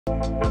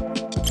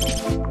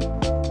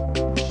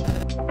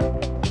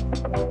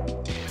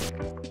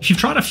If you've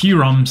tried a few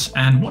ROMs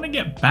and want to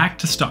get back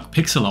to stock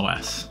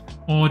PixelOS,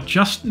 or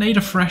just need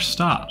a fresh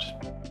start,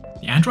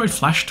 the Android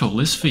Flash tool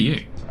is for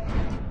you.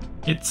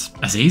 It's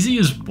as easy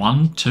as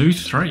 1, 2,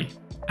 3,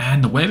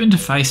 and the web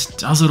interface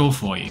does it all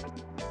for you.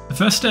 The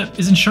first step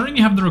is ensuring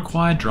you have the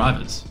required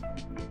drivers.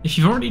 If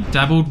you've already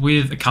dabbled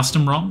with a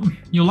custom ROM,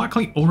 you'll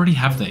likely already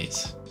have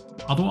these.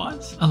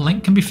 Otherwise, a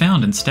link can be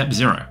found in step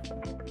 0.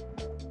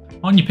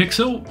 On your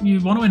Pixel, you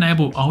want to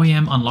enable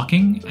OEM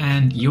unlocking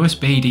and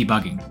USB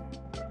debugging.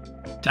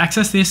 To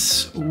access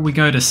this, we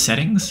go to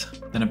Settings,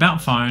 then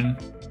About Phone,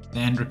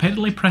 then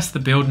repeatedly press the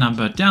build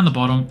number down the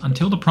bottom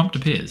until the prompt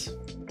appears.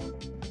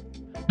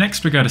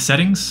 Next we go to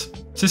Settings,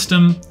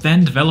 System,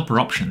 then Developer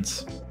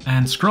Options,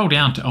 and scroll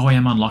down to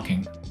OEM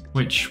unlocking,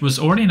 which was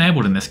already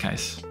enabled in this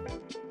case,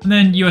 and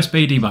then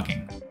USB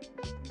debugging.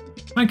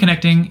 When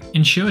connecting,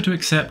 ensure to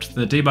accept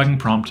the debugging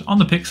prompt on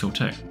the Pixel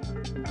too.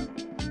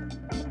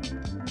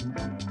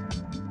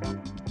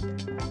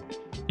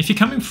 If you're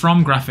coming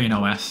from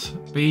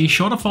GrapheneOS, be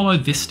sure to follow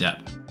this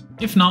step.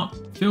 If not,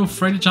 feel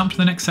free to jump to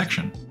the next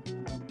section.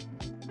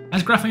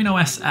 As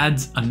GrapheneOS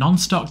adds a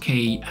non-stock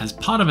key as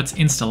part of its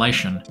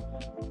installation,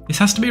 this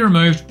has to be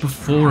removed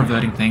before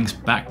reverting things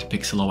back to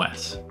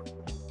PixelOS.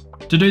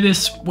 To do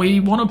this, we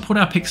want to put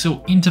our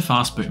Pixel into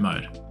fast boot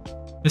mode.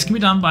 This can be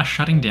done by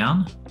shutting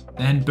down,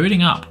 then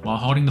booting up while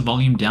holding the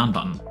volume down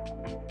button.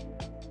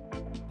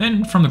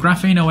 Then from the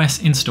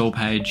GrapheneOS install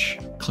page,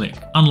 click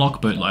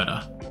Unlock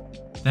Bootloader,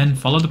 then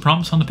follow the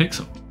prompts on the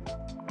Pixel.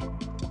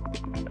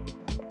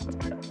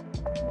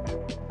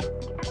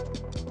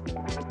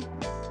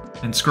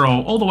 Then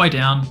scroll all the way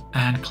down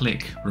and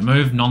click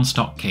Remove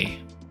Non-Stock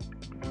Key.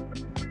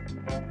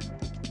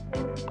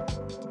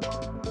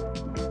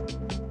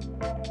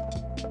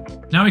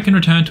 Now we can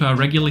return to our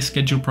regularly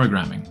scheduled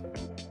programming.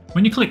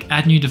 When you click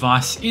Add New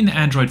Device in the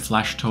Android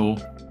Flash tool,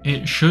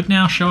 it should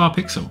now show our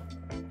Pixel.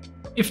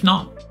 If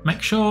not,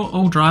 make sure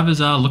all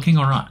drivers are looking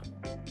alright.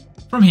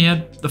 From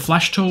here, the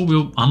Flash tool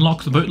will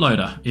unlock the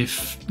bootloader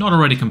if not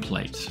already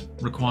complete,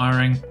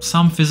 requiring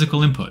some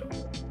physical input.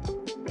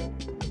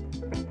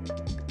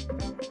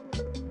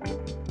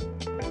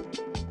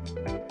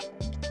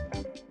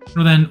 It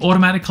will then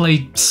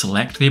automatically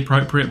select the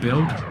appropriate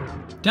build,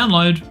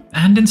 download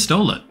and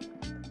install it,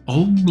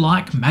 all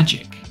like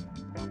magic.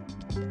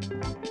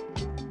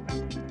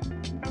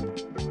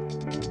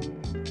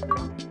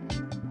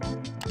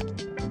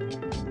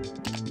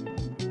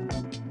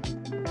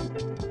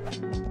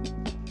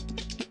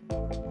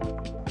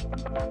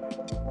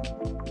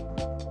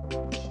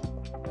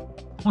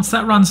 Once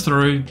that runs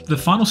through, the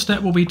final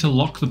step will be to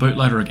lock the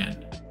bootloader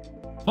again.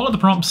 Follow the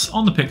prompts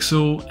on the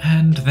Pixel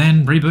and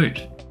then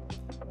reboot.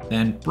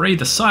 Then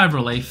breathe a sigh of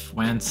relief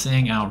when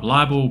seeing our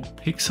reliable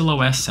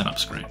PixelOS setup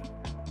screen.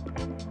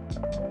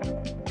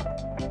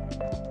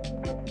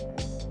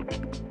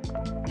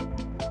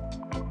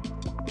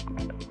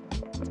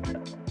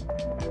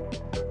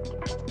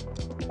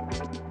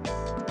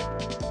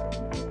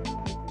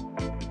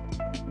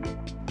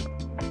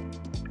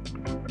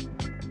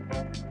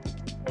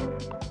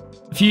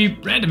 A few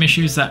random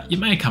issues that you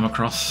may come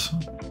across.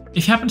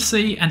 If you happen to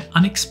see an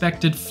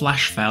unexpected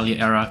flash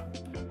failure error,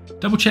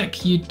 double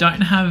check you don't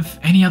have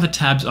any other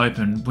tabs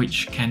open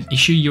which can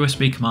issue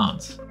USB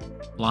commands,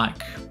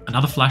 like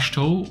another flash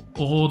tool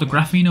or the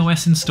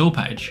GrapheneOS install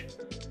page,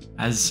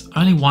 as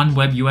only one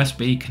web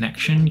USB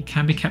connection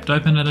can be kept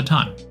open at a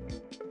time.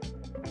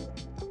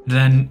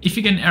 Then, if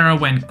you get an error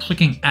when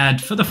clicking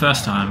Add for the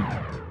first time,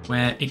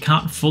 where it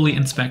can't fully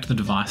inspect the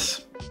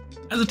device,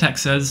 as the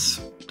text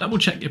says, double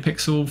check your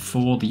Pixel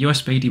for the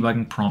USB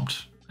debugging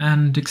prompt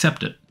and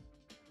accept it.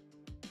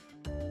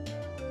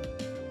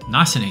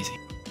 Nice and easy.